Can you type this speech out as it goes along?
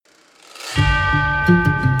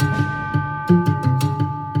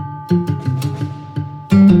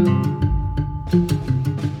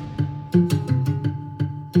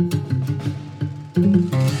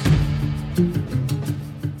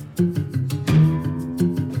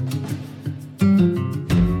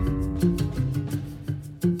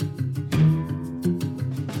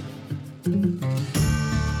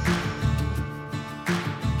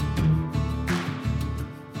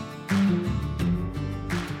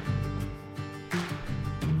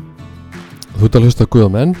Þú ert að hlusta á Guð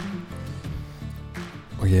og menn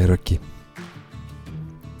og ég er Röggi.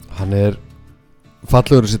 Hann er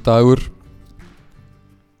fallegur þessi dagur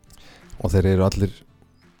og þeir eru allir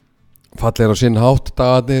fallegir á sinn hátt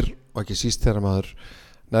dagarnir og ekki síst þegar maður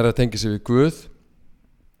nærri að tengja sig við Guð,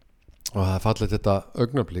 og það er fallegt þetta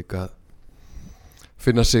augnablik að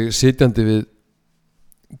finna sig sitjandi við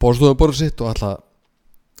borðstofuborðið sitt og ætla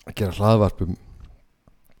að gera hlaðvarp um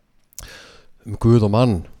Guð og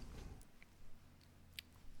mann.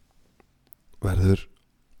 Verður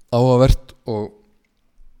áhugavert og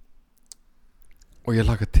ég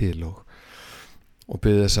hlakka til og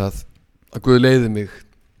bið þess að Guð leiði mig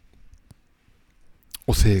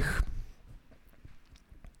og þig.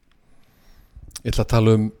 Ég ætla að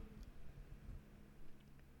tala um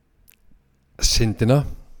syndina.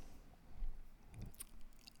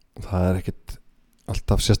 Það er ekkert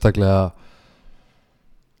alltaf sérstaklega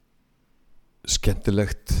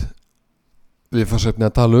skemmtilegt viðfangsefni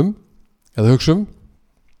að tala um eða hugsa um,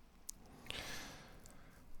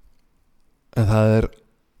 en það er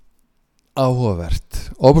áhugavert,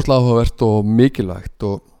 ofboðslega áhugavert og mikilvægt,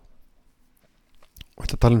 og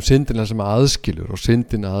ætla að tala um syndina sem aðskilur, og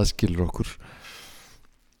syndina aðskilur okkur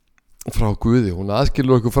frá Guði. Hún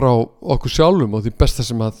aðskilur okkur frá okkur sjálfum og því besta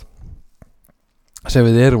sem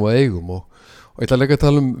við erum og eigum, og ég ætla að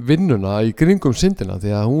tala um vinnuna í kringum syndina,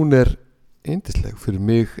 því að hún er yndisleg. Fyrir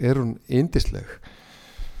mig er hún yndisleg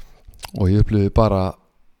og ég upplifði bara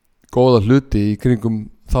góða hluti í kringum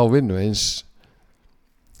þá vinnu, eins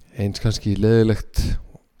kannski leiðilegt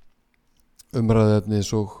umræðuefni eins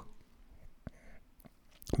og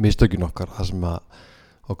mistökin okkar, það sem að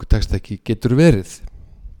okkur tekst ekki getur verið.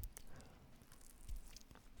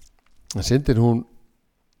 En syndin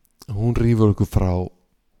hún rífur okkur frá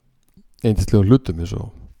yndislegum hlutum eins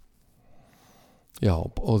og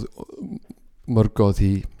og mörg á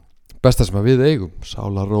því besta sem við eigum,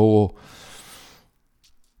 sálarró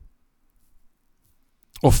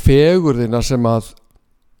og fegurðina sem að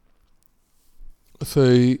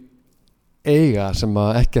þau eiga, sem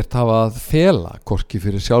að ekkert hafa að fela, hvorki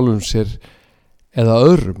fyrir sjálfum sér eða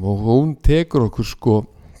öðrum, og hún tekur okkur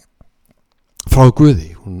frá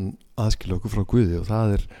Guði, hún aðskilur okkur frá Guði, og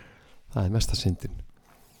það er mesta syndin.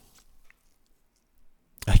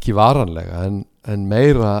 Ekki varanlega en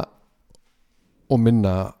meira og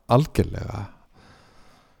minna algjörlega,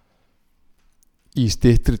 í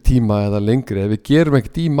styttri tíma eða lengri, ef við gerum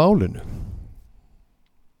ekkert í málinu.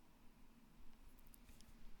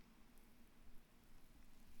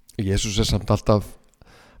 Jesús er samt alltaf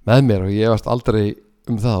með mér og ég efast aldrei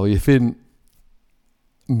um það, og ég finn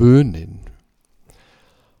munin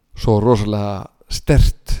svo rosalega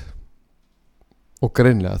sterkt og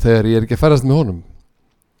greinlega þegar ég er ekki að ferðast með honum,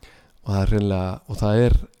 og það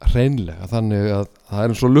er hreinlega þannig að það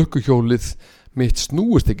er eins og lukkuhjólið mitt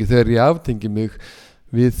snúist ekki þegar ég aftengi mig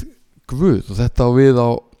við Guð, og þetta á við á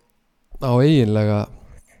eiginlega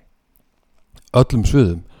öllum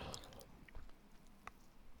sviðum.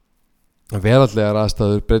 Veraldlegar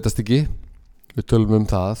aðstæður breytast ekki, við tölum um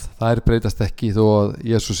það, þær breytast ekki þó að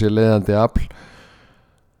Jesús sé leiðandi afl,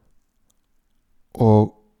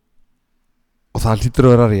 og það hlýtur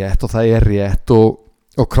að vera rétt, og það er rétt,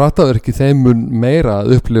 og krataður ekki þeim mun meira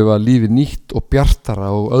að upplifa lífið nýtt og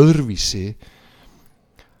bjartara og öðruvísi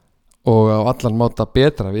og á allan máta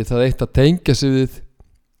betra við það eitt að tengja sig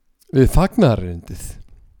við fagnaðarerindið.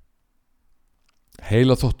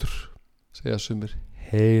 Heilaþvottur, segja sumir,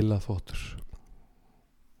 heilaþvottur.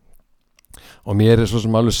 Og mér er svo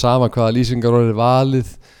sem alveg sama hvaða lýsingar er valið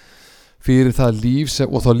fyrir það líf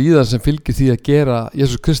og þá líðan sem fylgir því að gera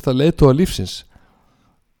Jesús Krist að leiðtoga lífsins.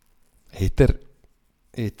 Hitt er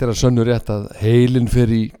að sönnu rétt að heilin fer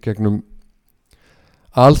í gegnum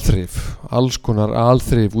alþrif, alls konar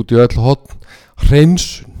alþrif út í öll horn,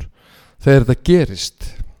 hreinsun þegar þetta gerist.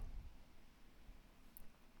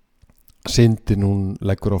 Syndin hún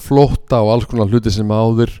leggur á flótta og alls konar hluti sem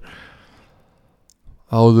áður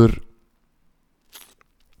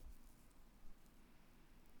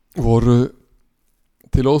voru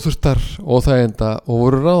til óþurftar, óþæginda og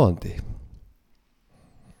voru ráðandi.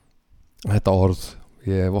 Þetta orð,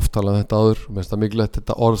 ég hef oft talað um þetta áður, og mest að mikilvægt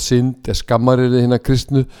þetta orð synd er skammaryrði hinna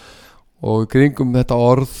kristnu, og í kringum þetta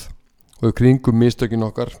orð og í kringum mistökin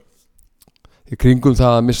okkar, í kringum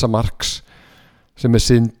það að missa marks sem er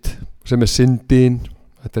synd, sem er syndin,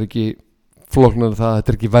 þetta er ekki flóknar en það,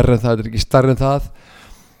 þetta er ekki verra en það, þetta er ekki stærri en það,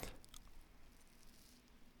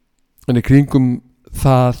 en í kringum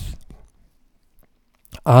það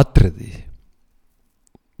atriði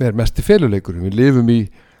er mesti feluleikurinn. Við lifum í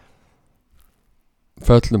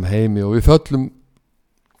föllum heimi og við föllum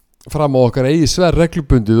fram á okkar eigi sver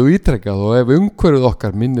reglubundið og ítrekkað, og ef umhverfið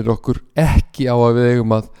okkar minnir okkur ekki á að við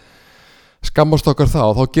eigum að skammast okkar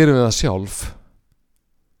þá gerum við það sjálf.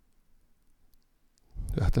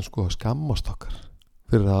 Við ættum sko að skammast okkar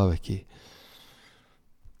fyrir að hafa ekki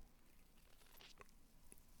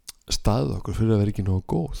staðið okkur, fyrir að vera ekki nógu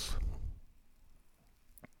góð.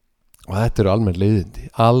 Og þetta eru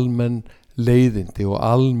almenn leiðindi og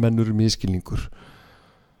almennur misskilningur.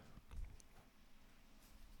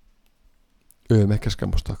 Við höfum ekki að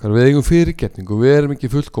skammast okkar, við eigum fyrirgefningu, við erum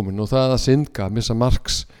ekki fullkomin, og það að synda, missa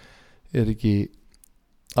marks, er ekki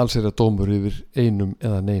allsherjar dómur yfir einum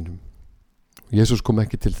eða neinum. Jesús kom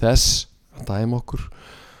ekki til þess að dæma okkur,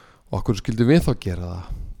 og okkur skildum við þá gera það,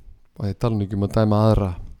 og ég tala ekki að dæma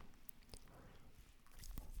aðra.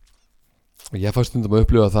 Og ég fannst stundum að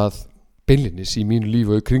upplifa það beinlinis í mínu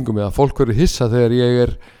lífi og í kringum mig að fólk verður hissa þegar ég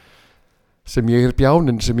er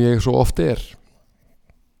bjáninn sem ég svo oft er,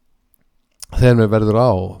 þegar mér verður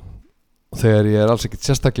á, og þegar ég er alls ekkert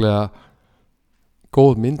sérstaklega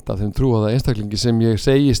góð mynd af þeim trúaða einstaklingi sem ég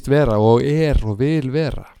segist vera og vil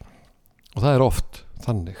vera, og það er oft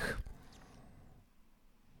þannig.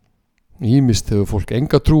 Ýmist hefur fólk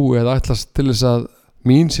enga trú eða ætlast til þess að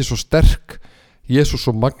mín sé svo sterk, Jesús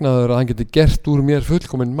svo magnaður að hann geti gert úr mér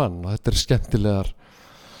fullkominn mann, og þetta er skemmtilegar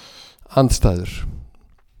andstæður.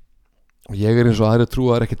 Ég er eins og aðri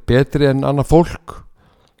trúaðar ekkert betri en annað fólk,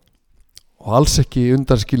 og alls ekki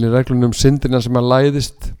undanskilin reglunum syndina sem hann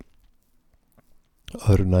læðist.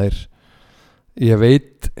 Öðru nær, ég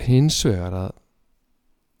veit hins vegar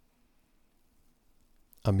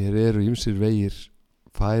að mér eru ýmsir vegir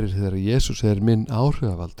færir þegar Jesús er minn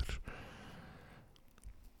áhrifavaldur.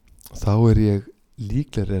 Þá er ég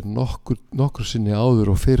líklegri en nokkur sinni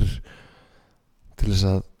áður og fyrr til þess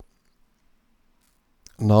að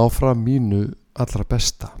ná fram mínu allra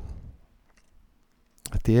besta.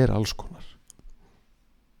 Þetta er alls konar,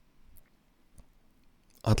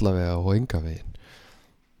 allavega og enga veginn.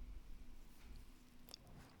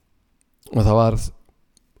 Og það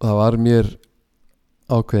var mér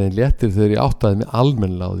ákveðin léttir þegar ég áttaði mig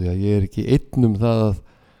almennilega á því að ég er ekki einn það að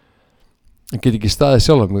ég get ekki staðið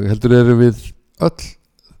sjálf af mig, heldur erum við öll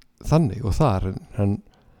þannig og þar, en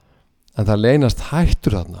það leynast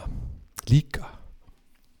hættur þarna líka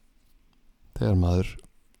þegar maður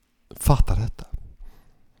fattar þetta.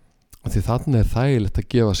 Og því þannig er þægilegt að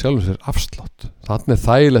gefa sjálfum sér afslátt, þannig er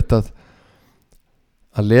þægilegt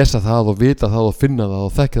að lesa það og vita það og finna það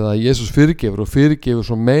og þekka það að Jesús fyrirgefur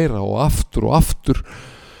svo meira og aftur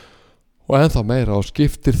og ennþá meira, og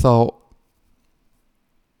skiptir þá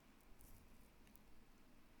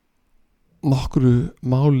nokkru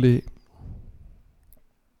máli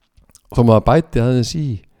þó maður bæti aðeins í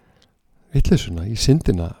vitleysuna, í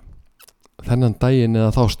syndina þennan daginn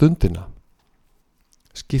eða þá stundina.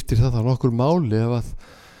 Skiptir það þá nokkur máli ef að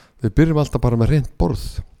við byrjum alltaf bara með hreint borð?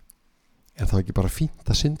 Er það ekki bara fínt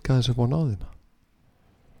að synda þess upp á náðina?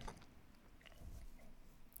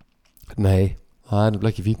 Nei, það er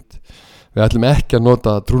nefnilega ekki fínt. Við ætlum ekki að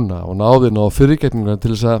nota trúna og náðina og fyrirgefninguna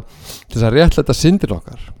til þess að réttlæta syndir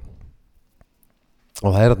okkar.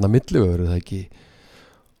 Og það er þarna millivegur, það ekki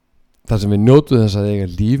þar sem við njótum þess að eiga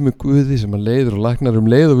líf með Guði sem hann leiðir og læknar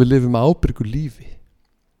leið, og við lifum ábyrgu lífi.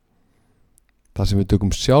 Þar sem við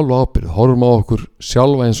tökum sjálf ábyrgð, horfum á okkur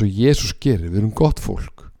sjálfa eins og Jesús gerir. Við erum gott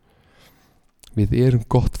fólk. Við erum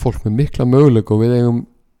gott fólk með mikla möguleika, og við eigum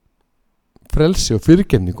frelsi og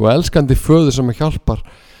fyrirgefning og elskandi föður sem hjálpar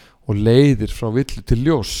og leiðir frá villu til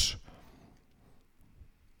ljós.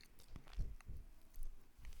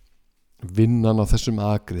 Vinnan á þessum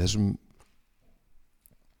akri, þessum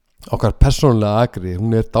okkar persónulega akri,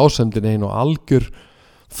 hún er dásemdin ein og algjör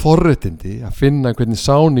forréttindi að finna hvernig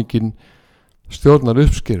sáningin stjórnar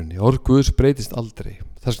uppskerunni. Orð Guðs breytist aldrei,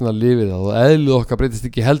 þess vegna lifið það, og eðlið okkar breytist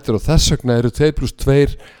ekki heldur, og þess vegna eru 2 +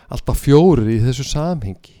 2 alltaf 4 í þessu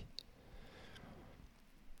samhengi.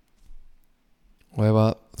 Og ef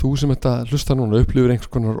að þú sem þetta hlusta núna upplifir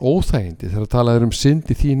einhvers konar óþægindi þegar að tala um synd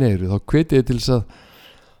í þín eyru, þá hvet ég til þess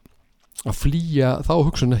að flýja þá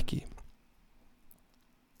hugsun ekki.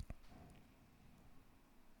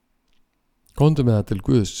 Komdu með það til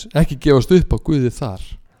Guðs, ekki gefast upp á Guði þar,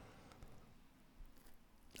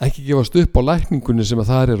 ekki gefast upp á lækningunni sem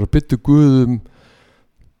að þar er, og byttu Guðum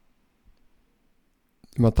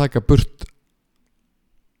að taka burt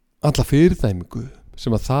alla fyrirþæmingu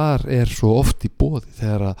sem að þar er svo oft í boði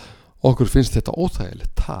þegar að okkur finnst þetta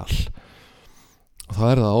óþægilegt tal. Og þá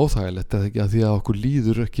er það óþægilegt eða ekki, að því að okkur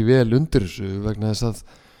líður ekki vel undir þessu, vegna þess að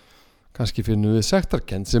kannski finnum við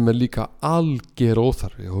sektarkennd sem er líka alger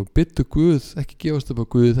óþarfi, og byttu Guð ekki gefast upp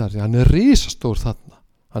á Guði þar, því hann er risastór þarna,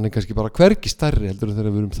 hann er kannski bara hvergi stærri heldur en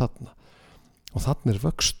þegar við erum þarna, og þarna er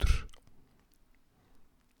vöxtur.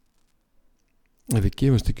 Ef við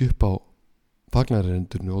gefumst ekki upp á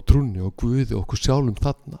fagnaðarerindinu og trúnni og Guði og okkur sjálfum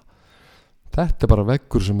þarna, þetta er bara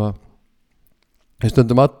veggur sem að við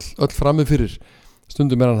stundum öll frammi fyrir.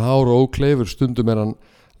 Stundum er hann hár og ókleifur, stundum er hann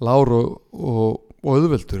lár og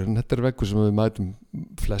auðveldur, en þetta er veggur sem við mætum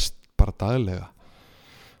flest bara daglega,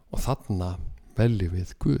 og þarna veljum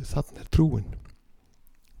við Guð, þarna er trúin.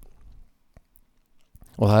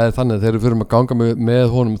 Og það er þannig að þegar við förum að ganga með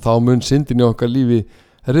honum, þá mun syndin í okkar lífi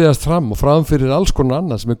riðast fram og framfyrir alls konar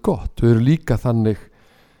annað sem er gott. Við erum líka þannig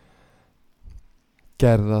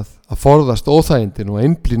gerðað að forðast óþægindin og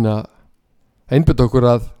einbytta okkur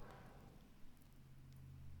að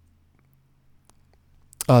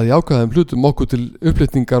jákvæðum hlutum okkur til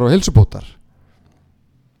upplyftingar og heilsubótar.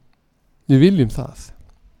 Við viljum það.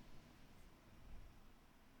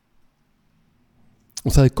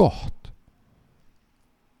 Og það er gott.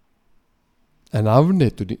 En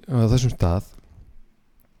afneitun á þessum stað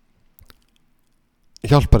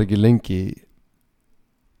hjálpar ekki lengi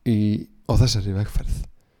á þessari vegferð.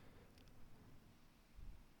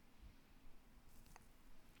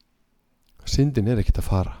 Syndin er ekkert að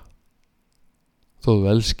fara. Þó þú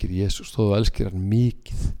elskir Jesús, þó þú elskir hann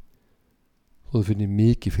mikið, þó þú finnir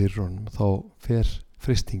mikið fyrir honum, þá fer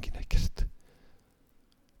freistingin ekkert.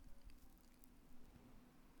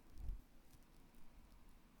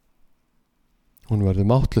 Hún verður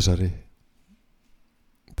máttlausari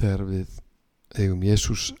þegar við eigum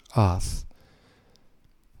Jesús að,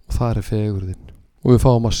 og það er fegurðin, og við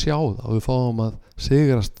fáum að sjá það og við fáum að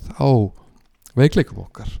sigrast á veikleikum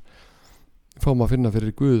okkar. Við fáum að finna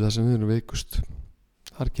fyrir Guð það sem við erum veikust.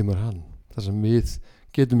 Þar kemur hann. Það sem við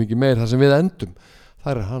getum ekki meir, það sem við endum,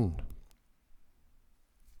 þar er hann.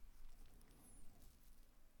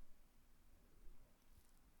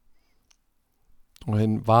 Og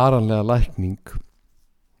hinn varanlega lækning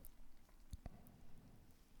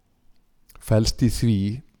felst í því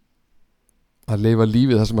að lifa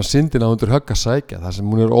lífið þar sem að syndin á undir högg að sækja, þar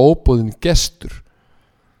sem hún er óboðinn gestur,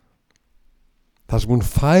 þar sem hún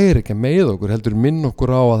fær ekki með okkur, heldur minn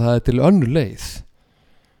okkur á að það er til önnur leið.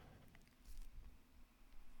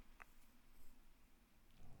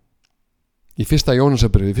 Í 1.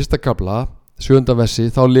 Jónasarbréfi, í 1. kafla, 7. versi,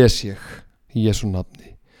 þá les ég í Jesú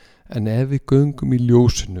nafni: en ef við göngum í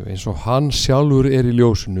ljósinu eins og hann sjálfur er í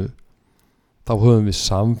ljósinu, þá höfum við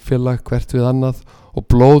samfélag hvert við annað, og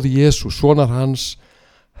blóð Jesú, sonar hans,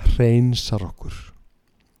 hreinsar okkur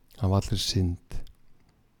af allri synd.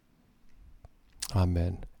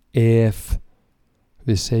 Amen. Ef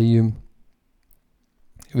við segjum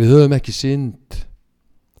við höfum ekki synd,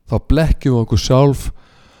 þá blekkjum við okkur sjálf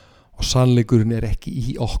og sannleikurinn er ekki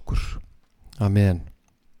í okkur. Amen.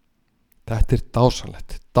 Þetta er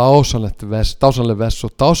dásanlegt vers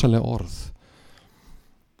og dásanleg orð.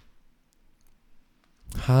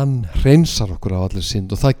 Hann hreinsar okkur af allir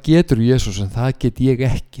synd, og það getur Jesús, en það get ég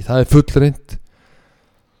ekki. Það er fullreynt,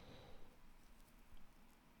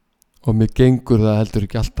 og mér gengur það heldur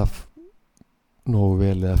ekki alltaf nógu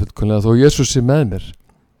vel eða fullkomlega, þó Jesús er með mér.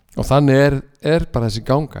 Og þannig er bara þessi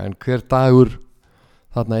ganga, en hver dagur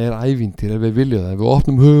þarna er ævintýr ef við viljum það. Ef við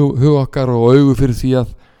opnum hug okkar og augu fyrir því að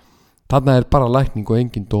þarna er bara lækning og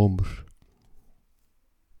engin dómur.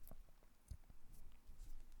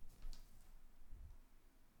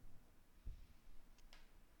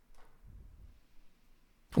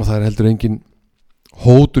 Og það er heldur engin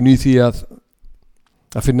hótun í því að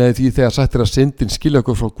finna í því þegar sagt er að syndin skilja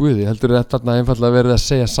okkur frá Guði. Heldur þarna einfaldlega verið að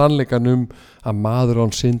segja sannleikann að maður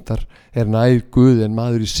án syndar er nær Guði en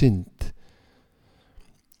maður í synd.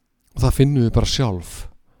 Og það finnum við bara sjálf.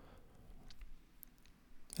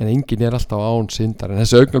 En enginn er alltaf án syndar. En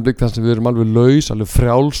þessi augnablik þar sem við erum alveg laus, alveg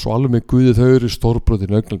frjáls og alveg með Guði, þau eru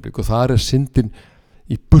stórbrotin augnablik, og þar er syndin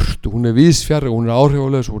í burtu. Hún er víðsfjarri, hún er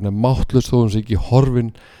áhrifalaus, hún er máttlaus, þó hún sé ekki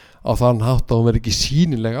horfin á þann hátt að hún verði ekki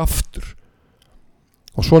sýnileg aftur.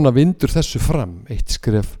 Og svona vindur þessu fram, eitt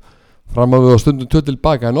skref fram að við á stundum 2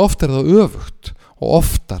 tilbaka, en oft er það öfugt, og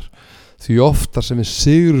oftar sem við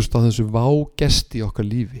sigrust á þessu vágesti í okkar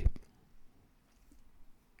lífi.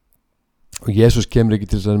 Og Jesús kemur ekki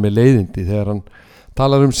til þess að með leiðindi þegar hann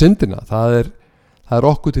talar syndina. Það er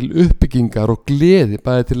okkur til uppbyggingar og gleði,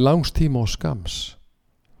 bæði til langs tíma og skams.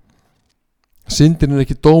 Syndin er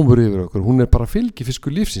ekki dómur yfir okkur, hún er bara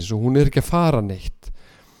fylgifiskur lífsins, og hún er ekki að fara neitt.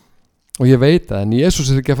 Og ég veit það, en Jesús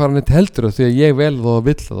er ekki að fara neitt heldur, því að ég vel það og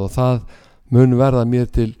vill það, og það mun verða mér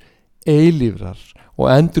til eilífrar og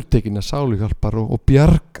endurtekinna sáluhjálpar og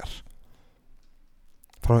bjargar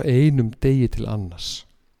frá einum degi til annars.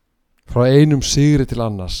 frá einum sigri til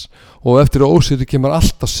annars, og eftir ósigri kemur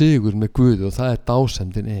alltaf sigur með Guði, og það er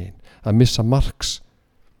dásemdin ein, að missa marks,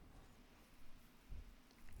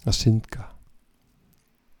 að syndga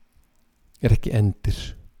er ekki endir,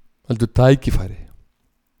 heldur tækifæri.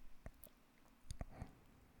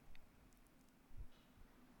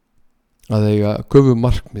 Að eiga göfug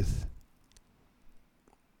markmið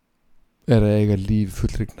er að eiga líf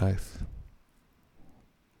fullri gnægð,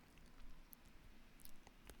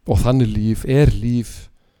 og þannig líf er líf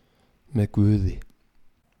með Guði.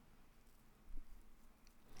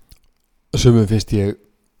 Sumum finnst ég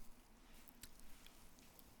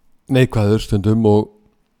neikvæður stundum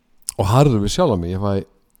og harður við sjálf mig. Ég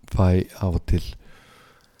fæ af og til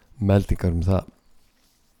meldingar það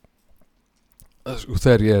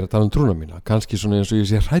þegar ég er að tala trúna mína, kannski svona eins og ég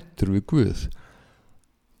sé hræddur við Guð.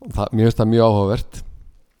 Mér finnst það mjög áhugavert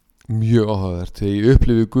þegar ég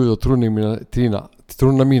upplifi Guð og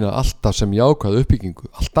trúna mína alltaf sem jákvæð uppbyggingu,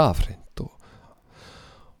 alltaf hreint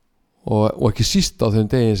og ekki síst á þeim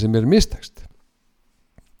degi sem er mistekst,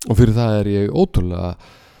 og fyrir það er ég ótrúlega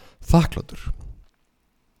þakklátur.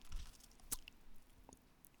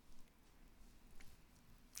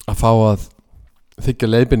 Að fá að þykja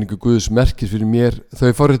leiðbeiningu Guðs merkis fyrir mér, þau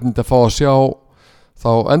forréttindi að fá að sjá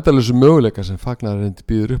þá endalausu möguleika sem fagnaðarreyndi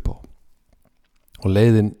býður upp á, og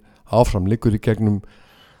leiðin áfram liggur í gegnum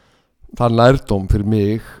þann lærdóm fyrir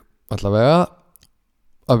mig allavega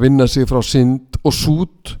að vinna sig frá synd og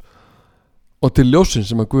sút og til ljósin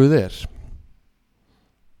sem að Guð er.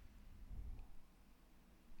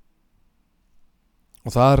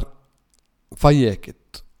 Og þar fæ ég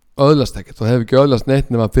ekkert, öðlast ekkert, og hef ekki öðlast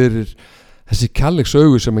neitt nema fyrir þessi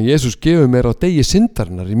kærleiksaugu sem að Jesús gefur mér á degi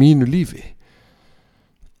syndarinnar í mínu lífi.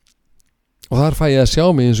 Og þar fæ ég að sjá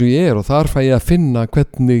mig eins og ég er, og þar fæ ég að finna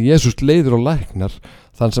hvernig Jesús leiðir og læknar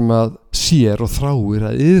þann sem að sér og þráir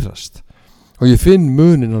að iðrast. Og ég finn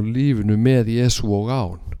munin á lífinu með Jesú og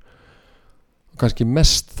án. Og kannski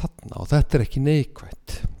mest þarna, og þetta er ekki neikvætt.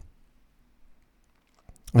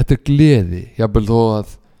 Þetta er gleði, jafnvel þó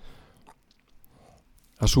að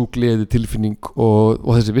svo gleði tilfinning og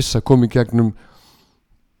þessi vissa kom í gegnum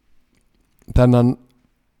þennan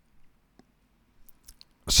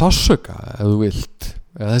sársauka, ef þú vilt,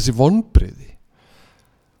 eða þessi vonbrigði,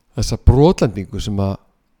 þessa brotlendingu sem að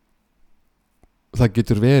það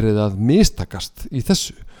getur verið að mistakast í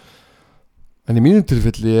þessu. En í mínum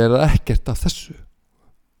tilfelli er það ekkert af þessu.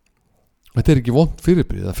 Þetta er ekki vont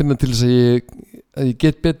fyrirbrigði. Að finna til þess að ég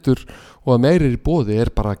get betur og að meira er í boði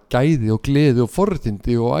er bara gæði og gleði og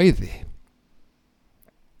forréttindi og æði.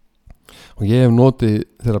 Og ég hef notið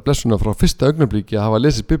þeirra blessuna frá fyrsta augnabliki að hafa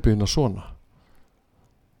lesið Biblíuna svona.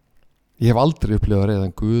 Ég hef aldrei upplifað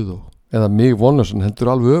reiðan Guð eða mig vonlausan,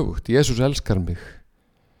 heldur alveg öfugt. Jesús elskar mig.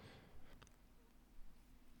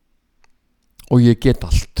 Og ég get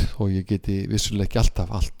allt, og ég geti vissulega ekki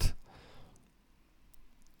alltaf allt.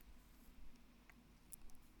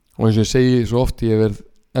 Og eins og ég segi svo oft, ég verð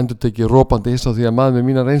endurtekið rópandi hissa á því að maður með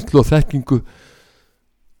mína reynslu og þekkingu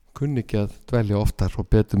kunni ekki að dvelja oftar og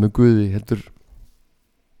betur með Guði, heldur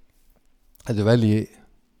velji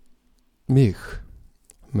mig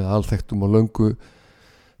með alþektum og löngu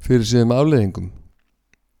fyrir síðum afleiðingum.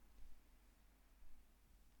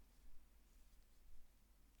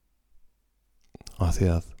 Af því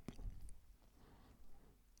að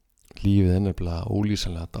lífið er nefnilega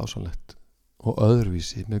ólýsanlega dásanlegt og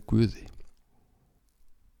öðruvísi með Guði.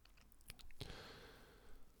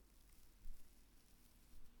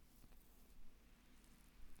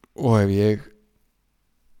 Og ef ég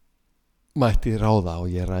mætti ráða,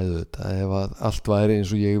 og ég ræðu þetta, ef að allt væri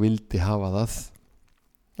eins og ég vildi hafa það,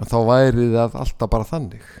 þá væri það alltaf bara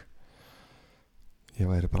þannig. Ég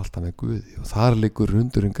væri bara alltaf með Guði, og þar liggur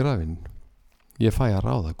hundurinn grafinn. Ég fæ að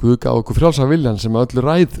ráða. Guð gaf okkur frjálsa viljan sem öllu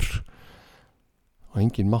ræður, og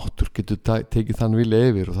engin máttur getur tekið þann vilja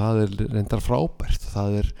yfir, og það er reyndar frábært.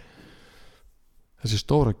 Það er þessi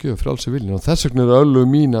stóra gjöf, frjálsa viljan, og þess vegna er öllu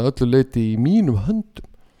mína öllu leyti í mínum höndum.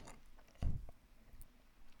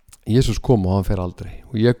 Jesús kom og hann fer aldrei,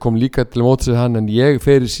 og ég kom líka til móts við hann, en ég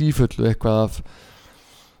fer í síföllu eitthvað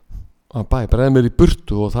að bregða mér í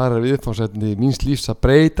burtu, og það er viðfangsefni míns lífs að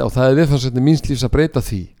breyta, og það er viðfangsefni míns lífs að breyta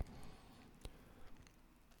því,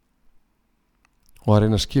 og að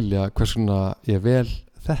reyna að skilja hversuna ég vel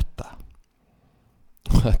þetta.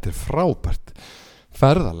 Og þetta er frábært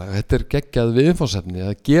ferðalega, þetta er geggjað viðfangsefni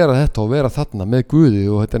að gera þetta og vera þarna með Guði,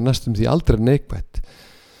 og þetta er næstum því aldrei neikvætt,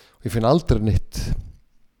 og ég finn aldrei neitt,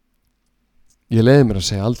 ég leiði mér að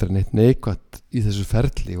segja aldrei neitt neikvætt í þessu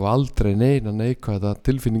ferli, og aldrei neina neikvæða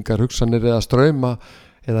tilfinningar, hugsanir eða strauma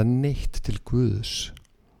eða neitt til Guðs.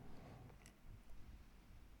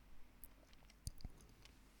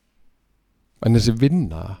 En þessi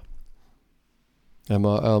vinna, ef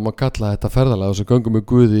maður kalla þetta ferðalag sem göngum með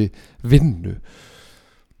Guði vinnu,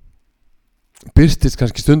 birtist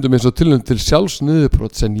kannski stundum eins og tilnefnd til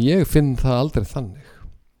sjálfsniðurbrot, en ég finn það aldrei þannig.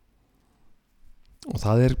 Og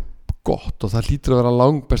það er gott og það hlýtur að vera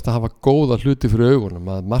langbest að hafa góða hluti fyrir augunum,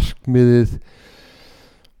 að markmiðið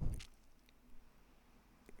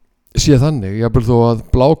sé þannig, jafnvel þó að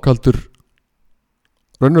blákaldur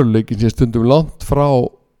raunveruleikin sé stundum langt frá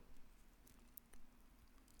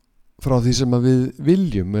því sem að við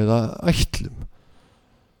viljum eða ætlum,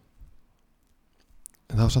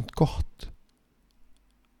 en það var samt gott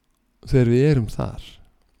þegar við erum þar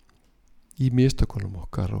í mistökunum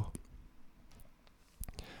okkar og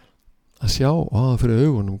að sjá og hafa fyrir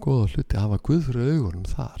augunum góða hluti, hafa Guð fyrir augunum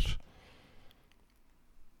þar.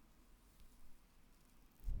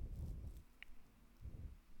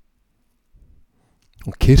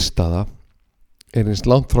 Og kyrrstaða er eins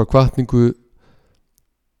langt frá hvatningu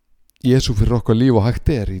Jesú fyrir okkar líf og hægt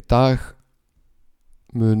er. Í dag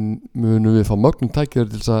munum við fá mögnum tækifæri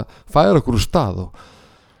til þess að færa okkur úr stað og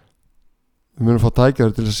við munum fá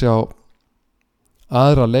tækifæri til að sjá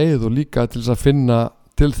aðra leið og líka til þess að finna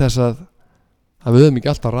til þess að við höfum ekki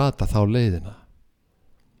alltaf rata þá leiðina.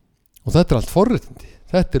 Og þetta er allt forréttindi,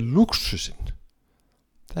 þetta er lúxusinn,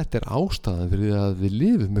 þetta er ástæðan fyrir að við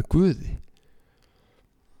lifum með Guði.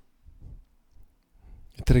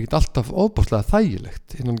 Þetta er ekkert alltaf óbúslega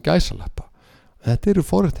þægilegt innan gæsalappa. Þetta eru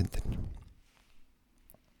forréttindin.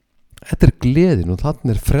 Þetta er gleðin og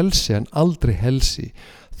þannig er frelsi en aldrei helsi.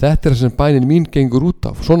 Þetta er það sem bænin mín gengur út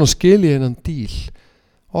af. Svona skil ég hennan díl.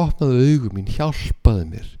 Opnaðu augum mín, hjálpaðu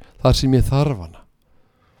mér þar sem ég þarf hana.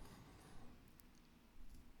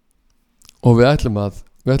 Og við ætlum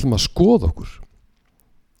að skoða okkur.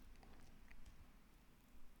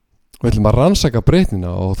 Við ætlum að rannsaka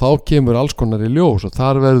breytnina og þá kemur alls konar í ljós og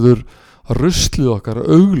þar verður ruslið okkar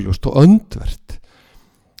augljóst og öndvert.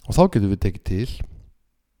 Og þá getum við tekið til.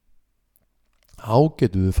 Þá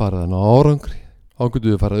getum við farið á árangri. Þá getum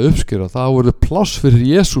við farið að uppskera og þá verður pláss fyrir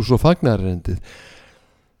Jesús og fagnaðarerindið.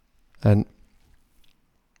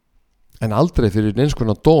 En aldrei fyrir eins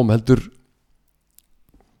konar dóm heldur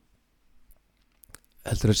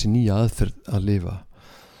þessi nýja aðferð að lifa.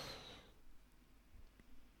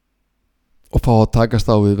 Og fá að takast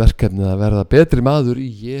á við verkefnið að verða betri maður í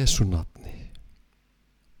Jesú nafni.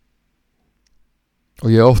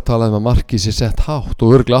 Og ég oft talaði að markið sé sett hátt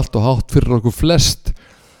og örugglega allt og hátt fyrir okkur flest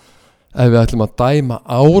ef við ætlum að dæma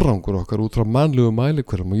árangur okkar út frá mannlegum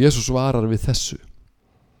mælikvörðum og Jesús svarar við þessu.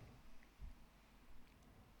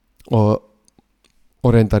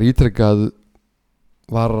 Og reyndar ítrekkað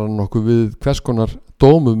varar hann okkur við hvers konar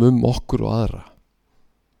dómum okkur og aðra.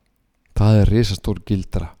 Það er risastór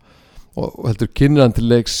gildra. Og heldur kynir hann til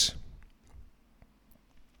leiks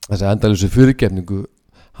þessi endalausu fyrirgefningu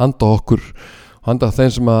handa okkur, handa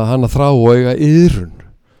þeim sem að hana þrá og eiga iðrun.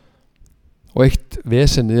 Og eitt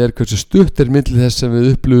vesennið er hversu stutt er milli þess sem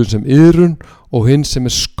við upplifum sem iðrun og hinn sem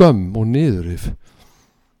er skömm og niðurrif.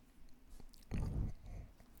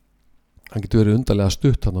 Hann getur verið undarlega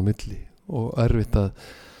stutt hann á milli og erfitt að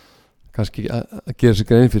kannski að gera sig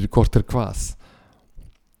grein fyrir hvort er hvað.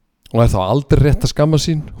 Og er þá aldrei rétt að skamma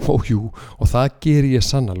sín? Og það geri ég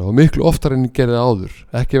sannarlega og miklu oftar en ég gerði áður.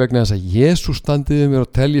 Ekki vegna þess að Jesús standiði mér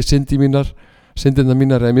og telji syndina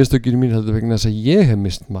mínar eða mistökinu mín, heldur vegna þess að ég hef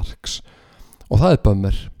mist marks. Og það er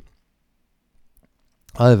bömmir.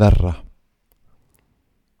 Það er verra.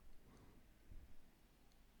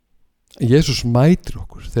 Jesús mætir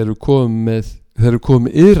okkur þegar við komum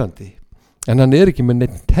iðrandi, en hann er ekki með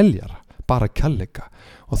neitt teljara, bara kærleika.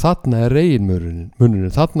 Og þarna er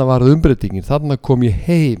reginmunurinn, þarna var umbreytingin, þarna kom ég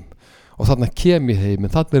heim og þarna kem ég heim,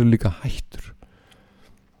 en þarna eru líka hættur.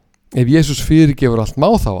 Ef Jesús fyrirgefur allt, má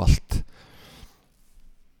þá allt.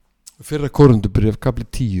 Fyrra Korintubréf, kapli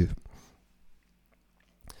 10.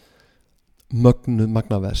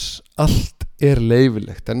 Magnavers. Allt er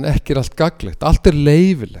leyfilegt, en ekki er allt gagnlegt. Allt er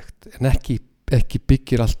leyfilegt, en ekki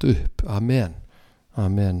byggir allt upp. Amen.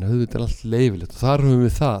 Auðvitað er allt leyfilegt og þar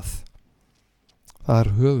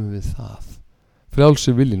höfum við það.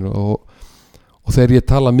 Frjálsi viljinn og þegar ég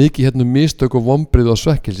tala mikið hérna mistök og vonbrigði og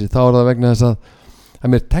svekkelsi, þá er það vegna þess að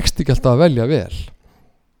mér tekst ekki alltaf að velja vel.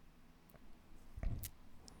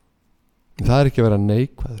 Það er ekki að vera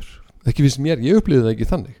neikvæður. Ekki finnst mér, ég upplifði það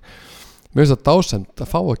ekki þannig. Mér finnst það dásemd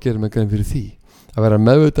að fá að gera mig grein fyrir því. Að vera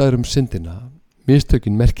meðvitaður syndina.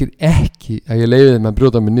 Mistökin merkir ekki að ég leyfi þeim að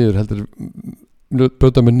brjóta mig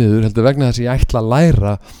niður heldur vegna þess að ég ætla að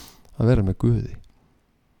læra að vera með Guði.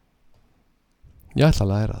 Ég ætla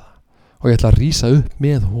að læra það og ég ætla að rísa upp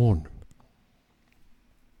með honum.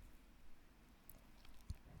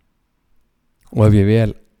 og ef ég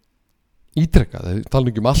vel ítreka það, tala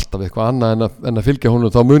ekki alltaf eitthvað annað en að fylgja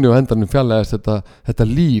honum, þá muni á endanum fjarlægast þetta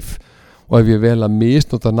líf, og ef ég vel að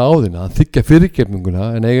misnota náðina, að þiggja fyrirgefninguna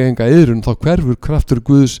en eiga enga iðrun, þá hverfur kraftur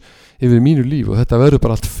Guðs yfir mínu líf og þetta verður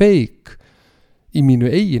bara allt feik í mínu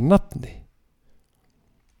eigin nafni.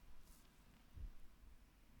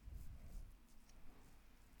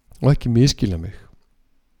 Og ekki miskilja mig,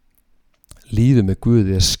 lífið með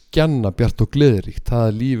Guði skjanna bjart og gleðiríkt.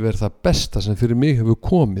 Það líf það besta sem fyrir mig hefur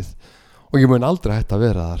komið og ég mun aldrei hægt að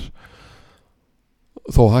vera þar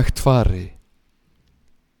þó hægt fari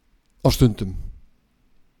á stundum.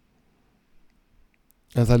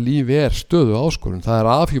 En það líf stöðu áskorun,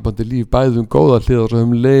 það afhjúpandi líf, bæði góða hliðar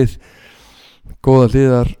og leið góða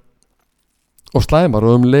hliðar og slæmar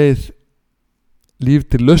og leið líf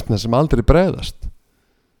til lausna sem aldrei bregðast.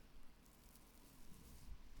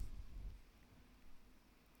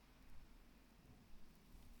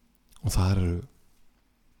 Og það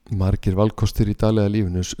margir valkostir í daglega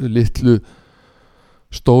lífinu, litlu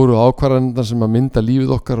stóru ákvarðanirnar sem að mynda lífið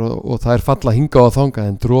okkar og það falla hingað og þangað,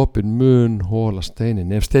 en dropinn mun hóla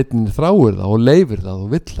steinin ef steinin þráir það og leifir það og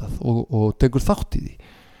vill það og tekur þátt í því.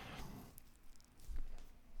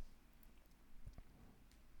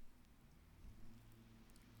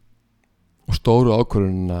 Og stóru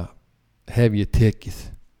ákvarðanina hef ég tekið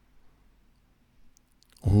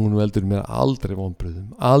og hún veldur mér aldrei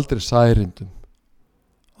vonbrigðum, aldrei særindum,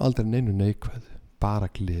 aldrei neinu neikvæðu, bara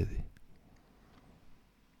gleði.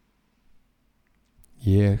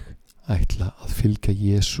 Ég ætla að fylgja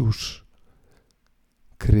Jesús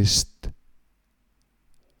Kristi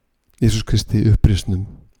upprisnum,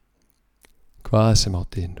 hvað sem á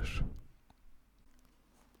dynur.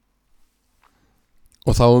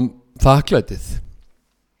 Og þá þakklætið.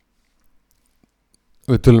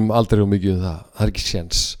 Við tölum aldrei mikið það ekki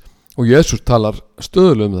séns. Og Jesús talar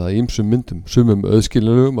stöðulega það í ýmsum myndum, sumum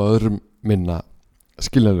auðskiljanlegum og öðrum minna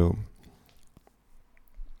skiljanlegum.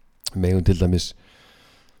 Megum til dæmis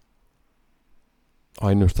á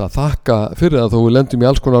einum stað þakka fyrir að þó við lendum í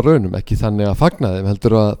alls konar raunum, ekki þannig að fagna þeim,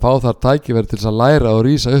 heldur að fá þar tækifæri til að læra og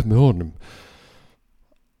rísa upp með honum.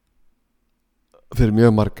 Fyrir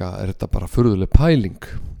mjög marga þetta bara furðuleg pæling.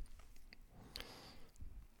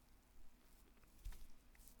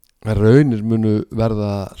 Raunir munu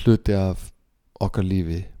verða hluti af okkar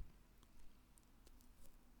lífi.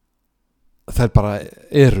 Það bara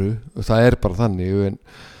og það bara þannig,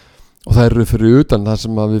 og það fyrir utan það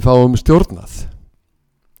sem við fáum stjórnað.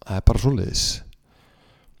 Það bara svoleiðis.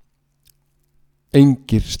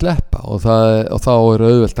 Engir sleppa og þá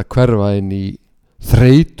auðvelt að hverfa inn í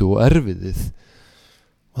þreytu og erfiðið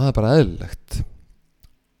og það bara eðlilegt.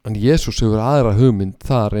 En Jesús hefur aðra hugmynd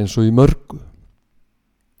þar eins og í mörgu.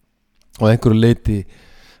 Og einhverju leiti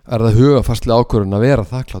það hugafastlega ákvörðun að vera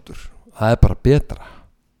þakklátur. Það bara betra.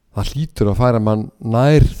 Það hlýtur að færa mann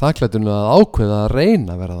nær þakklætinu að ákveða að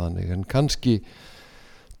reyna að vera þannig, en kannski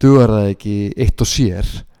dugar það ekki eitt og sér.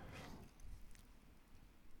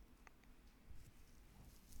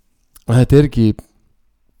 Og þetta ekki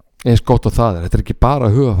eins gott og það þetta ekki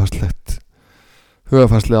bara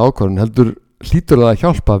hugafastlega ákvörðun, heldur hlýtur það að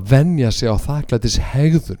hjálpa að venja sig á þakklætis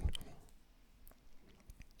hegðun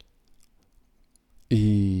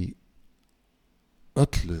í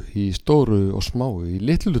öllu, í stóru og smáu, í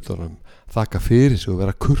litlu hlutunum, þakka fyrir sig og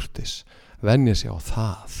vera kurteis, venja sig á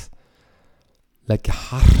það, leggja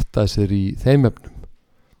hart að sér í þeim efnum,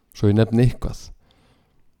 svo ég nefni eitthvað,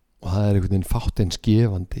 og það einhvern veginn fátt eins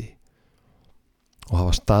gefandi og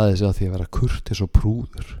hafa staðið sig á því að vera kurteis og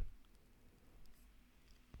prúður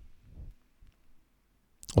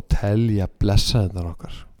og telja blessaðirnar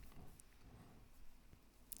okkar.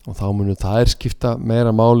 Og þá munu þær skipta meira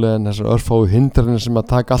máli en þessar örfáu hindranir sem að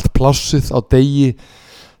taka allt plássið á degi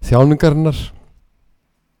þjáningarinnar.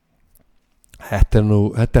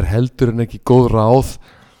 Þetta heldur en ekki góð ráð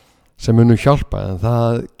sem munu hjálpa, en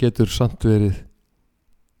það getur samt verið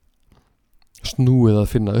snúið að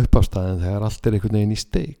finna uppástæðin þegar allt einhvern veginn í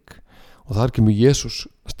steik. Og þar kemur Jesús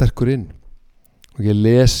sterkur inn. Og ég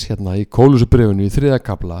les hérna í Kólusubréfinu í 3.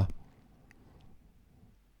 kafla: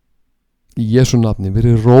 í Jesú nafni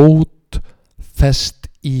verið rót fest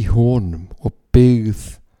í honum og byggð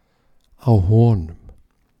á honum,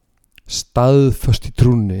 staðföst í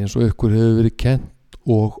trúnni eins og ykkur hefur verið kennt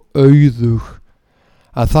og auðug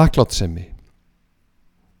að þakklátsemi.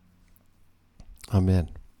 Amen.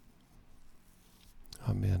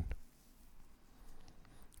 Amen.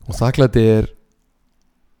 Og þakklæti er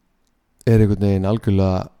einhvern veginn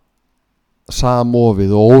algjörlega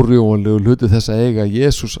samofið og órjúanlegu hluti þess að eiga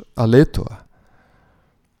Jesús að leiðtoga.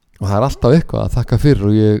 Og það alltaf eitthvað að þakka fyrir,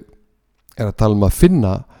 og ég að tala að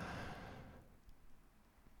finna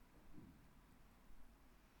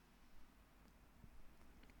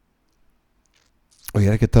og ég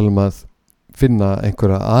er ekki að tala að finna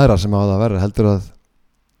einhverja aðra sem hafa það verra, heldur að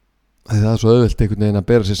það er svo auðvelt einhvern veginn að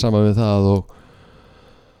bera sér saman við það og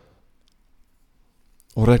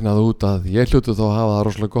regnaði út að ég hljóti þá að hafa það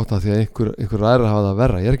rosalega gott að því að einhver aðra hafa það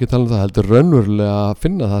verra. Ég er ekki að tala það, heldur raunverulega að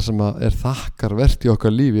finna það sem er þakkarvert í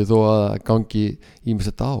okkar lífi þó að gangi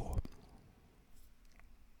ýmislegt á.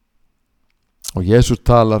 Og Jesús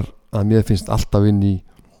talar að mér finnst alltaf inn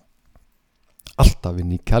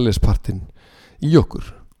í kærleikspartinn í okkur.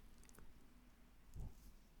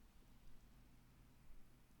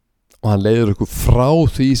 Og hann leiðir okkur frá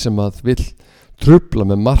því sem að vill trufla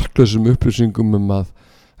með marklausum upplýsingum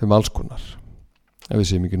um alls konar. Ef við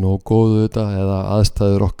séum ekki nógu góðu þetta eða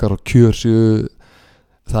aðstæður okkar og kjör séu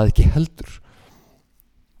það ekki heldur.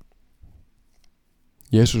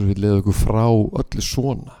 Jesús vill leiða okkur frá öllu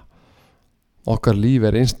svona. Okkar líf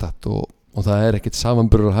er einstakt og það er ekkert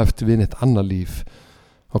samanburðarhæft við neitt annað líf.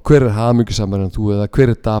 Og hver er hamingjusamari en þú eða hver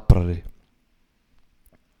er daprari?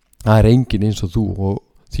 Það er enginn eins og þú og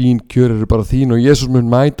þín kjör eru bara þín og Jesús mun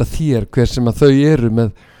mæta þér hver sem að þau eru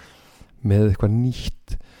með eitthvað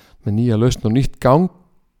nýtt, með nýja lausn og nýtt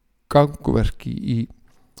gangverk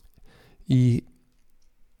í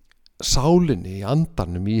sálinni, í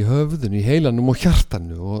andanum, í höfðinu, í heilanum og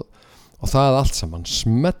hjartanu og það allt saman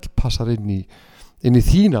smellpassar inn í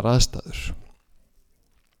þínar aðstæður.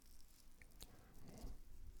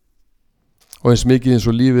 Og eins mikið eins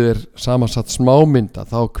og lífið er samansatt smámynda,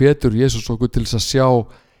 þá hvetur Jesús okkur til þess að sjá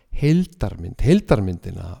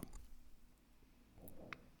heildarmyndina.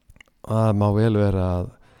 Það má vel vera að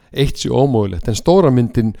eitt sé ómögulegt, en stóra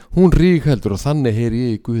myndin, hún rígheldur og þannig heyri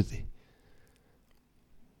ég í Guði.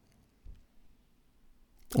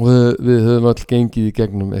 Og við höfum öll gengið í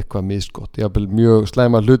gegnum eitthvað misgott, jafnvel mjög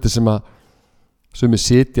slæma hluti sem við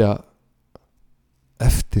sitja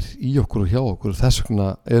eftir í okkur og hjá okkur og þess vegna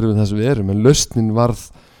erum við það sem við erum, en lausnin varð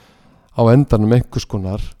á endanum einhvers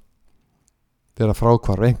konar þegar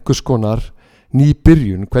fráhvarf, einhvers konar ný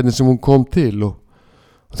byrjun, hvernig sem hún kom til og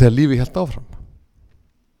þegar lífið hélt áfram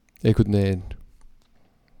einhvern veginn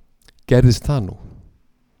gerðist það nú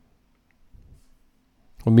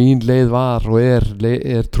og mín leið var og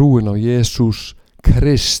er trúin á Jesús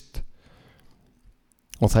Krist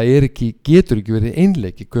og það getur ekki verið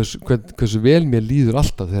einleiki hversu vel mér líður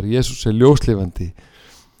alltaf þegar Jesús er ljóslifandi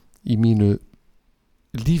í mínu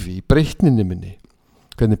lífi, í breytninni minni.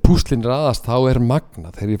 Hvernig púslinn raðast, þá er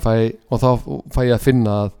magna þegar þá fæ ég að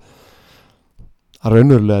finna að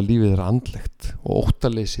raunverulega lífið er andlegt og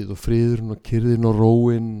óttaleysið og friðurinn og kyrðin og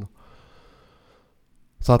róin.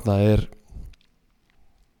 Þarna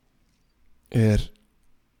er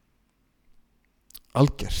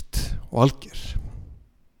algjört og algjör.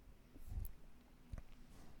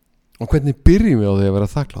 Og hvernig byrjum við á því að vera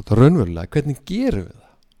þakklátt? Raunverulega, hvernig gerum við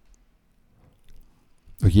það?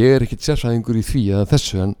 Og ég er ekkert sérfræðingur í því eða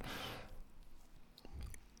þessu,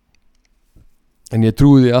 en ég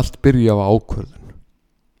trúi allt byrja á ákvörðun.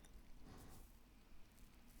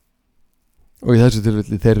 Og í þessu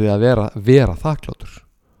tilfelli þeirri að vera þakkláttur.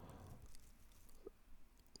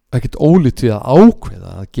 Ekkert ólíkt við að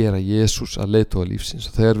ákveða að gera Jesús að leiðtoga lífsins.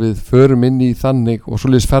 Og þegar við förum inn í þannig og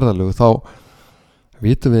svoleiðis ferðalögu, þá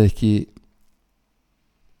vitum við ekki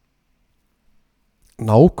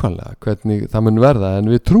nákvæmlega hvernig það mun verða, en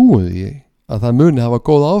við trúum því að það muni hafa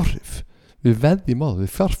góð áhrif. Við veðjum á það,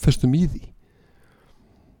 við fjárfestum í því.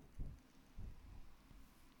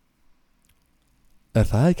 Er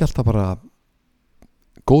það ekki alltaf bara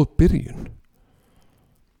góð byrjun?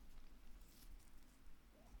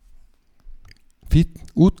 Fínn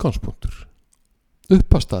útgangspunktur,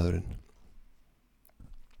 uppastæðurinn.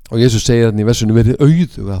 Og Jesús segir hann í versunu verið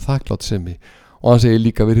auðug að þakklátsemi og hann segir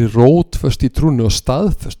líka verið rótföst í trúni og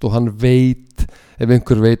staðföst og hann veit, ef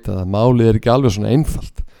einhver veit að málið er ekki alveg svona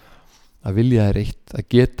einfalt. Að vilja er eitt, að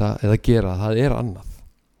geta eða gera, það er annað.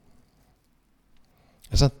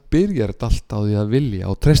 En samt byrjar þetta allt á því að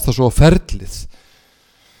vilja og treysta svo á ferlið.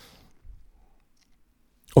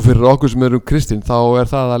 Og fyrir okkur sem erum kristinn þá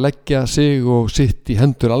er það að leggja sig og sitt í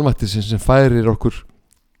hendur almættisins sem færir okkur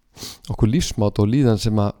lífsmát og líðan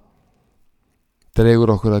sem að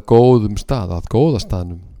dregur okkur að góðum stað, að góða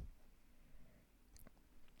staðnum.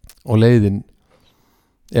 Og leiðin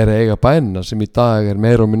er að eiga bænina sem í dag er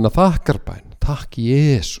meira og minna þakkarbæn. Takk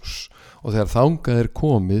Jesús. Og þegar þangað er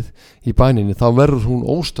komið í bæninni þá verður hún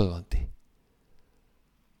óstöðvandi.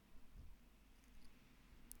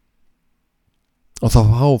 Og þá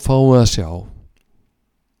fáum við að sjá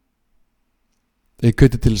ég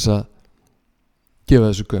kviti til þess að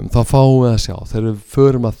gefa þessu göm, þá fáum við að sjá þegar við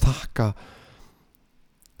förum að þakka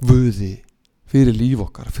Guði fyrir líf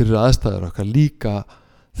okkar, fyrir aðstæður okkar, líka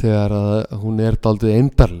þegar að hún dálítið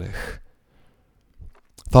eindarleg,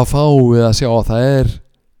 þá fáum við að sjá að það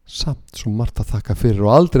samt svo margt að þakka fyrir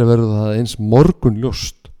og aldrei verður það eins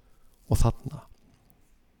morgunljóst og þarna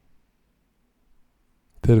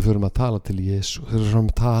þegar við förum að tala til Jesú, þegar við förum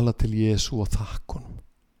að tala til Jesú og þakkunum.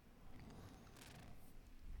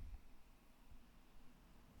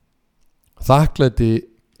 Þakklæti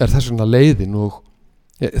þess vegna leiðin og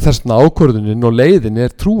þess vegna ákvörðunin og leiðin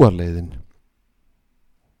trúarleiðin.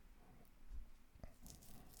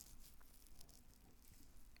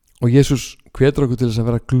 Og Jesús hvetur okkur til þess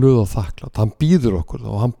að vera glöð og þakklátt. Hann býður okkur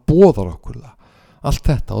það og hann boðar okkur það. Allt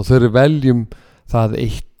þetta, og þegar við veljum það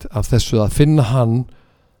eitt af þessu að finna hann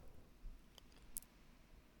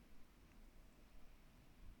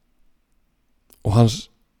og hans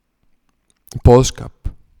boðskap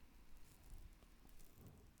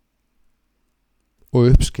og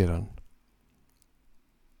uppskeran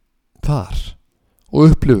þar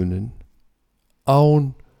og upplifunin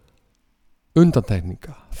án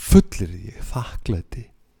undantekninga fullir ég þakklæti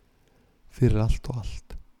fyrir allt og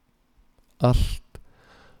allt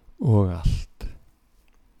og allt.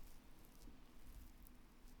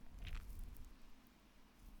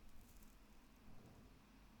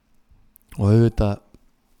 Og auðvitað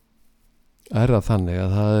það þannig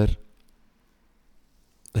að það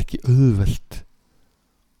ekki auðvelt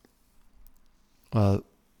að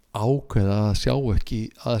ákveða að sjá ekki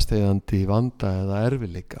aðsteðjandi vanda eða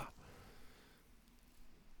erfiðleika.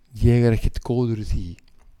 Ég ekkert góður í því.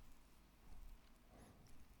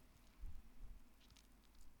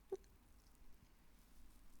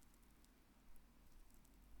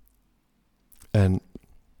 En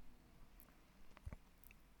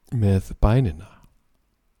með bænina,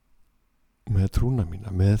 með trúna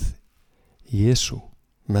mína, með Jesú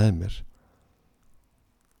með mér,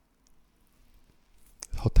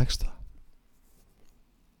 þá tekst það.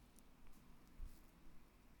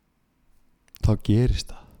 Þá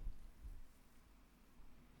gerist það.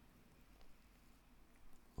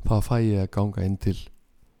 Þá fæ ég að ganga inn til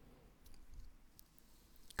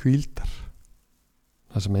hvíldar,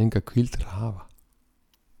 það sem enga hvíld að hafa.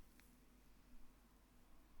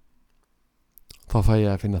 Þá fæ ég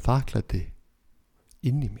að finna þakklæti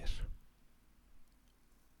inn í mér.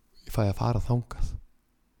 Ég fæ að fara þangað.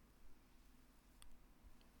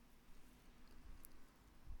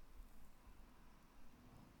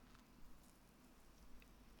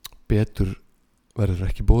 Betur verður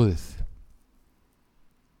ekki boðið.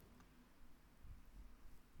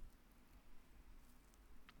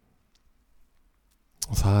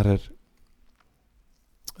 Og þar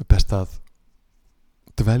best að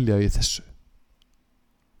dvelja í þessu.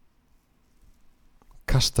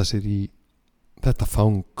 Kasta sér í þetta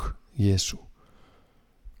fang Jesú.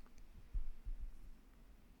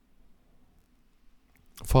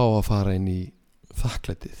 Fá að fara inn í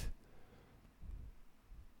þakklætið.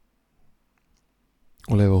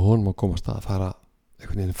 Og leyfa honum að komast að fara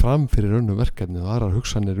einhvern veginn fram fyrir önnu verkefni og aðrar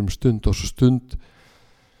hugsanir stund og svo stund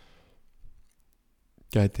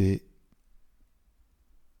gæti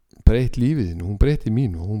breytt lífiðinu, hún breytir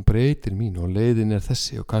mínu og hún breytir mínu og leiðin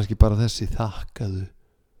þessi og kannski bara þessi: þakkaðu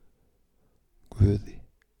Guði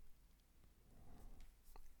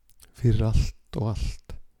fyrir allt og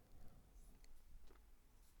allt.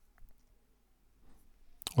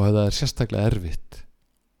 Og ef það sérstaklega erfitt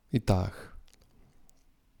í dag,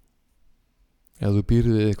 ef þú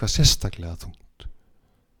býrð við eitthvað sérstaklega þungt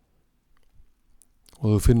og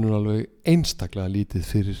þú finnur alveg einstaklega lítið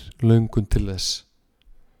fyrir löngun til þess,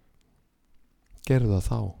 gerðu það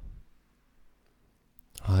þá.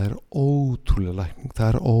 Það ótrúlega lækning,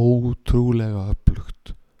 það ótrúlega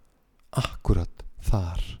öflugt akkurat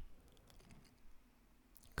þar.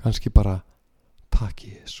 Kannski bara takk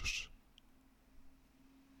Jesús,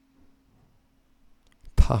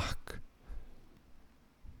 takk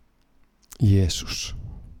Jesús.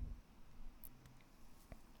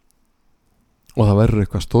 Og það verður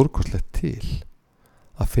eitthvað stórkostlegt til.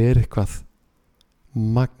 Það fer eitthvað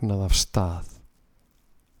magnað af stað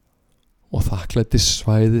og þakklætis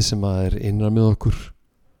svæði sem að innan með okkur,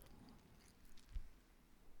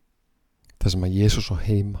 það sem að Jesús á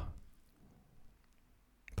heima,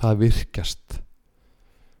 það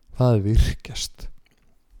virkjast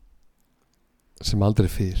sem aldrei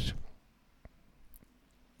fyrr.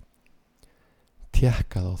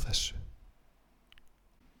 Tékkað á þessu.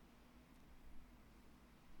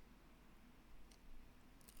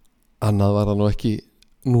 Annað var það nú ekki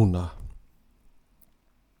núna.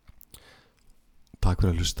 Takk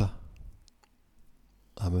fyrir að hlusta.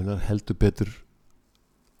 Það munar heldur betur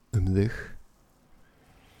þig.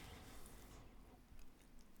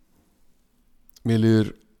 Mér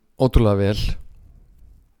líður ótrúlega vel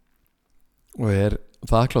og er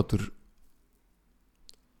þakklátur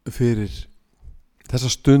fyrir þessa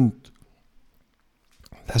stund,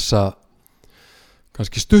 þessa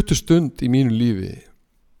kannski stuttu stund í mínu lífi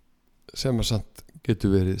sem að samt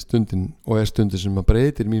getur verið stundin og er stundin sem að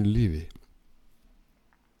breytir mínu lífi.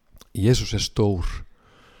 Jesús er stór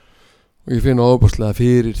og ég finn ofboðslega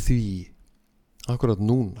fyrir því akkurat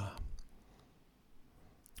núna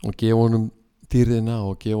og gefa honum dýrðina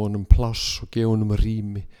og gefa honum pláss og gefa honum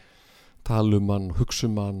rými, tala hann, hugsa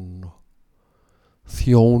hann og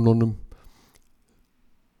þjón honum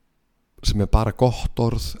sem er bara gott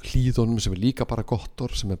orð, hlýð honum sem er líka bara gott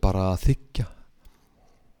orð, sem er bara að þiggja.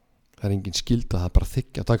 Það er engin skylda, það er bara að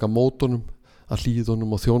þiggja, að taka mót honum, að hlýð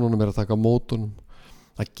honum og þjón honum er að taka mót honum,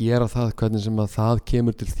 að gera það hvernig sem að það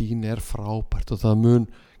kemur til þín er frábært og það mun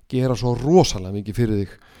gera svo rosalega mikið fyrir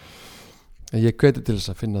þig. En ég hveti til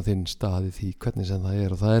þess að finna þinn stað í því hvernig sem það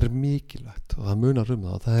er og það er mikilvægt og það munar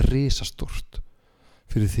það og það er risastórt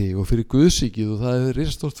fyrir þig og fyrir Guðsíkið og það er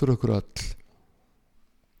risastórt fyrir okkur öll.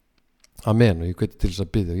 Amen. Og ég hveti til þess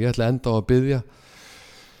að biðja og ég ætla að enda á að biðja.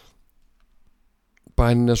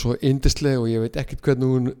 Bænin er svo yndisleg og ég veit ekkert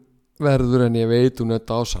hvernig hún verður en ég veit hún er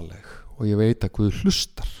dásamleg og ég veit að Guð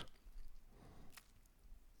hlustar.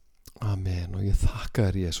 Amen. Og ég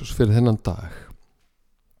þakka þér Jesús fyrir þennan dag.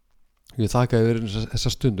 Ég þakka þér fyrir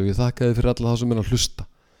þessa stund og ég þakka þér fyrir alla það sem er að hlusta.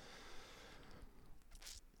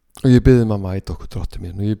 Og ég biði að mæta okkur Drottinn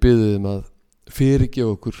minn og ég biði að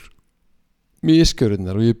fyrirgefa okkur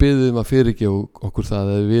misgjörðirnar og ég biði að fyrirgefa okkur það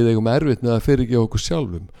að við eigum erfitt með að fyrirgefa okkur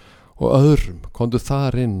sjálfum og öðrum. Komdu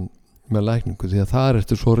þar inn með lækningu því að þar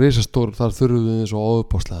ertu svo risastór, þar þurfum við svo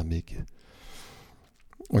ofboðslega mikið.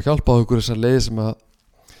 Og hjálpaðu okkur þessa leið sem að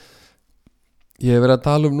ég hef verið að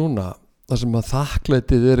tala núna, þar sem að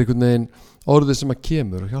þakklætið er einhvern veginn orðið sem að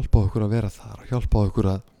kemur og hjálpaðu okkur að vera þar og hjálpaðu okkur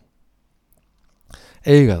að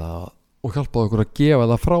eiga það og hjálpaðu okkur að gefa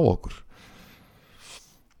það frá okkur.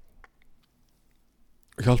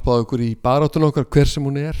 Hjálpaðu okkur í baráttun okkar hver sem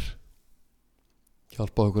hún er.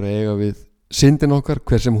 Hjálpaðu okkur að eiga við syndin okkar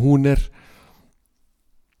hver sem hún er.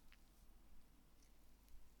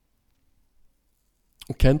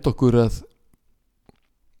 Og kendu okkur að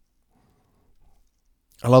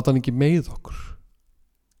láta hann ekki með okkur.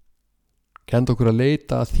 Kendu okkur að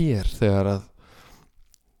leita að þér þegar að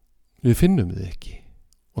við finnum þið ekki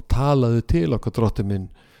og talaðu til okkar Drottinn minn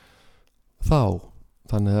þá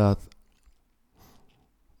þannig að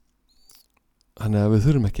við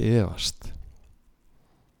þurfum ekki að efast.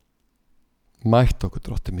 Mætt okkur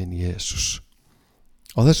Drottinn minn Jesús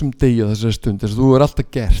á þessum degi og þessari stund þess að þú er alltaf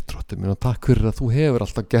gert Drottinn minn og takk fyrir að þú hefur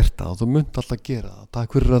alltaf gert það og þú munt alltaf gera það. Takk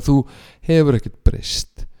fyrir að þú hefur ekkert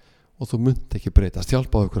breyst og þú munt ekki breytast.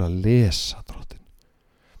 Hjálpaðu okkur að lesa Drottinn.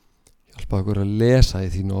 Hjálpaðu okkur að lesa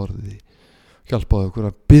í þínu orði. Hjálpaðu okkur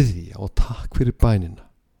að biðja og takk fyrir bænina.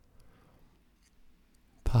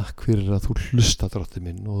 Takk fyrir að þú hlusta Drottinn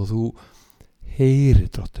minn og þú heyri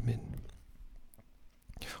Drottinn minn.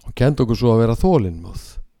 Og kendu okkur svo að vera þolinmóð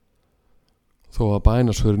þó að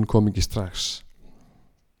bænasvörin kom ekki strax.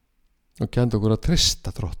 Og kendu okkur að treysta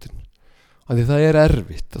Drottinn. Af því það er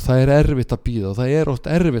erfitt og það er erfitt að bíða og það er oft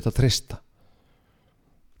erfitt að treysta.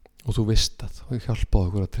 Og þú veist það og ég hjálpaðu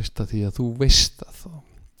okkur að treysta því að þú veist það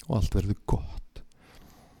og allt verður gott.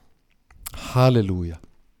 Halleluja.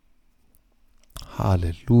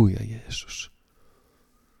 Halleluja Jesús.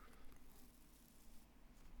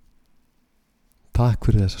 Takk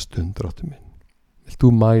fyrir þessa stund Drottinn minn. Viltu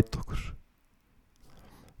mæta okkur?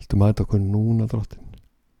 Viltu mæta okkur núna Drottinn?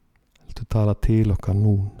 Viltu tala til okkar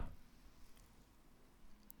núna?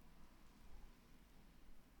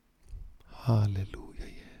 Halleluja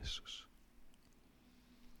Jesús.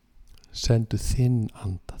 Sendu þinn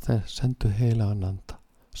anda, sendu heilagan anda.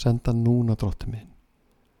 Senda núna Drottinn minn.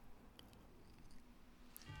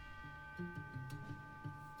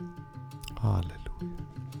 Halleluja.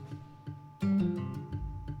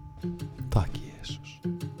 Takk Jesús.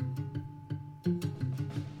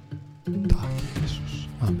 Takk Jesús.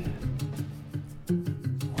 Amen.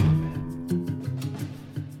 Amen.